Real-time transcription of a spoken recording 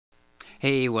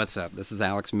Hey, what's up? This is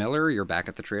Alex Miller. You're back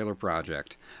at the Trailer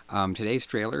Project. Today's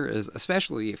trailer is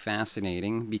especially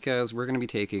fascinating because we're going to be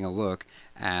taking a look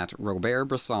at Robert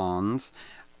Bresson's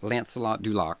Lancelot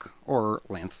Du Lac, or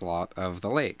Lancelot of the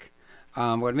Lake.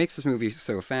 What makes this movie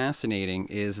so fascinating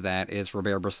is that it's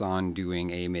Robert Bresson doing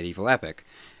a medieval epic.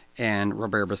 And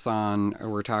Robert Bresson,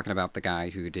 we're talking about the guy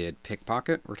who did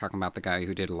Pickpocket, we're talking about the guy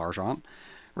who did L'Argent,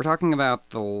 we're talking about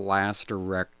the last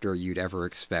director you'd ever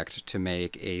expect to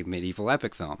make a medieval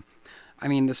epic film. I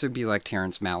mean, this would be like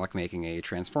Terrence Malick making a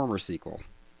Transformers sequel.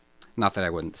 Not that I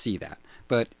wouldn't see that,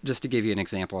 but just to give you an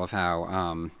example of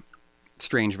how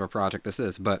strange of a project this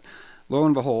is. But lo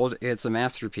and behold, it's a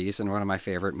masterpiece and one of my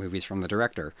favorite movies from the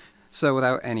director. So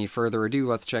without any further ado,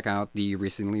 let's check out the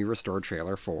recently restored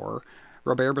trailer for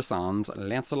Robert Bresson's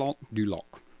Lancelot Du Lac.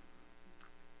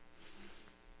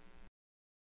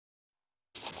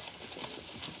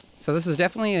 So this is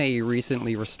definitely a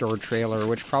recently restored trailer,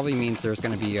 which probably means there's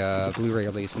going to be a Blu-ray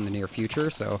release in the near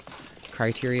future, so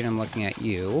Criterion, I'm looking at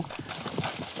you.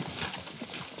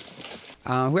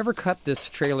 Whoever cut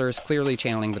this trailer is clearly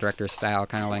channeling the director's style,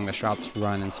 kind of letting the shots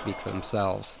run and speak for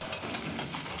themselves.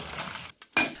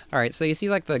 Alright, so you see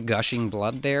like the gushing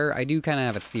blood there? I do kind of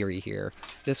have a theory here.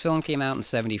 This film came out in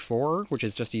 '74, which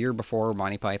is just a year before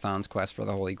Monty Python's Quest for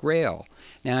the Holy Grail.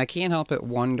 Now, I can't help but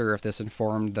wonder if this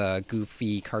informed the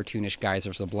goofy, cartoonish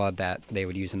geysers of blood that they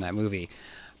would use in that movie.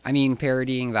 I mean,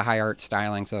 parodying the high art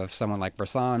stylings of someone like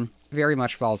Bresson very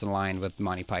much falls in line with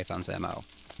Monty Python's MO.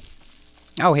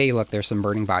 Oh, hey, look, there's some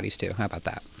burning bodies too. How about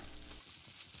that?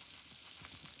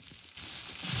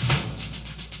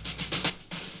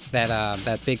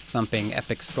 That big thumping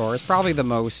epic score is probably the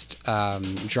most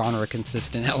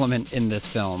genre-consistent element in this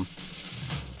film.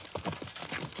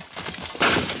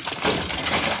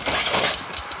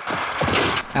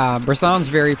 Bresson's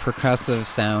very percussive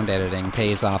sound editing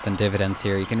pays off in dividends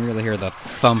here. You can really hear the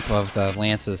thump of the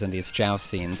lances in these joust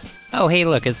scenes. Oh, hey,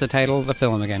 look, it's the title of the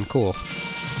film again. Cool.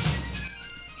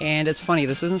 And it's funny,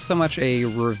 this isn't so much a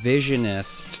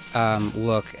revisionist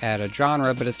look at a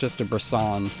genre, but it's just a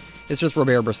Bresson. It's just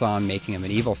Robert Bresson making a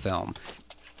medieval film.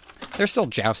 There's still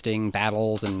jousting,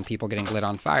 battles, and people getting lit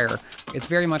on fire. It's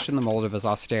very much in the mold of his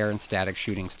austere and static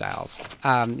shooting styles.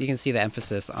 You can see the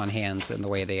emphasis on hands in the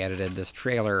way they edited this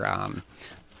trailer.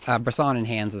 Bresson in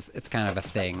hands, it's kind of a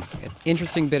thing.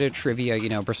 Interesting bit of trivia, you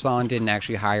know, Bresson didn't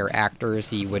actually hire actors.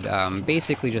 He would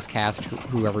basically just cast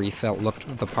whoever he felt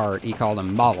looked the part. He called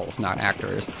them models, not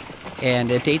actors.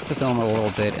 And it dates the film a little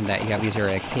bit in that you have these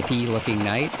very like, hippie-looking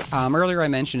knights. Earlier I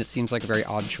mentioned it seems like a very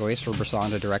odd choice for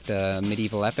Bresson to direct a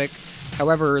medieval epic.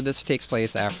 However, this takes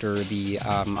place after the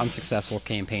unsuccessful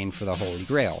campaign for the Holy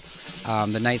Grail.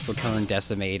 The knights were turned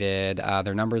decimated,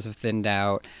 their numbers have thinned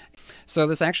out. So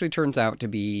this actually turns out to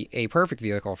be a perfect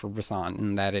vehicle for Bresson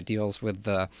in that it deals with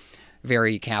the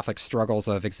very Catholic struggles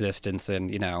of existence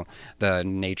and, you know, the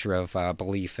nature of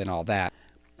belief and all that.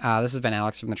 This has been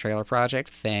Alex from the Trailer Project.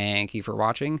 Thank you for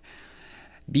watching.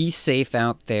 Be safe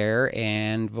out there,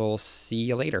 and we'll see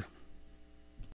you later.